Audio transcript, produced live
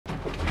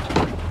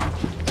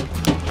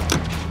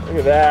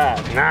Look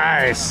at that.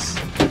 Nice.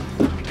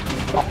 Look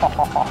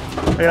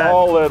at that.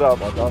 All lit up.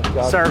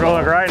 Circle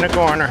look right in the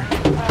corner.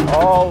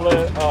 All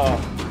lit up.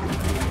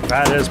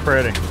 That is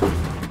pretty.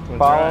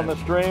 Following the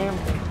stream.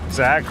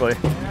 Exactly.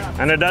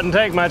 And it doesn't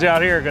take much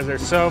out here because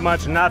there's so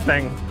much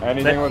nothing.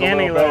 Anything with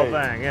any a little little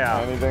bait. thing,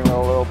 yeah. Anything with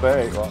a little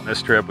bait. Well,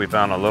 This trip we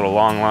found a little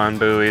long line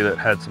buoy that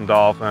had some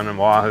dolphin and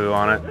wahoo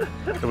on it.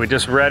 So we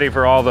just ready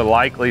for all the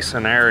likely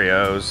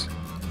scenarios.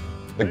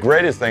 The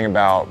greatest thing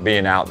about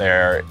being out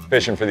there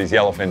fishing for these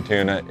yellowfin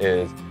tuna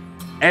is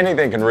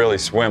anything can really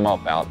swim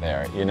up out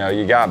there. You know,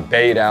 you got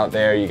bait out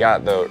there, you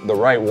got the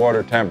right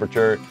water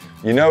temperature,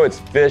 you know it's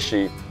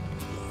fishy.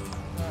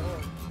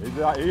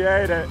 he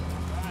ate it.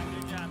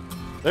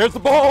 There's the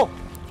bull.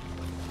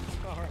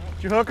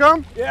 Did you hook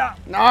him? Yeah.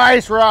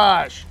 Nice,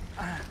 Raj.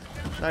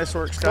 Nice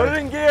work, Put Scotty. it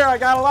in gear. I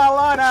got a lot of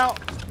line out.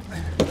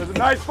 There's a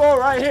nice bull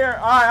right here.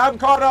 All right, I'm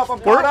caught up. I'm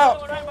caught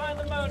up.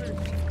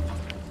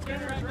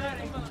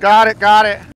 Got it, got it.